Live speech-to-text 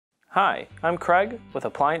Hi, I'm Craig with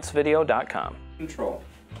ApplianceVideo.com. Control.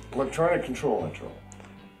 Electronic control intro.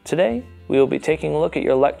 Today, we will be taking a look at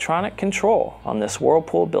your electronic control on this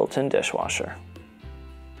Whirlpool built-in dishwasher.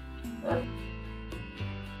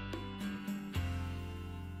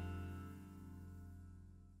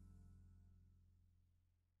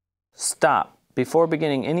 Stop. Before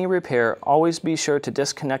beginning any repair, always be sure to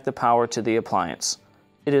disconnect the power to the appliance.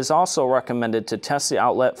 It is also recommended to test the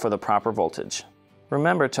outlet for the proper voltage.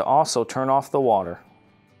 Remember to also turn off the water.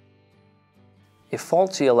 A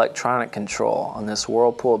faulty electronic control on this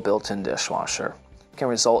Whirlpool built-in dishwasher can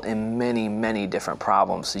result in many different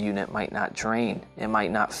problems. The unit might not drain, it might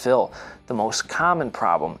not fill. The most common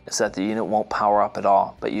problem is that the unit won't power up at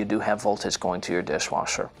all, but you do have voltage going to your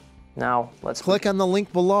dishwasher. Now, let's click on the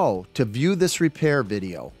link below to view this repair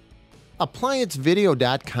video.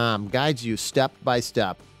 ApplianceVideo.com guides you step by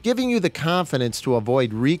step, giving you the confidence to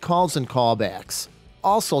avoid recalls and callbacks,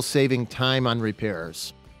 also saving time on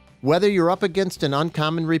repairs. Whether you're up against an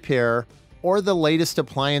uncommon repair or the latest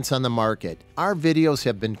appliance on the market, our videos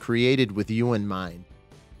have been created with you in mind.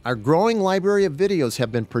 Our growing library of videos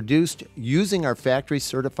have been produced using our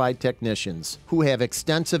factory-certified technicians who have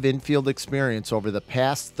extensive infield experience over the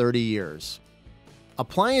past 30 years.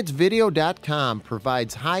 ApplianceVideo.com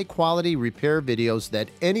provides high-quality repair videos that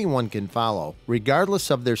anyone can follow, regardless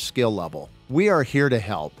of their skill level. We are here to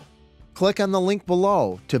help. Click on the link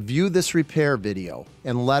below to view this repair video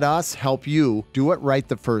and let us help you do it right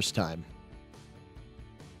the first time.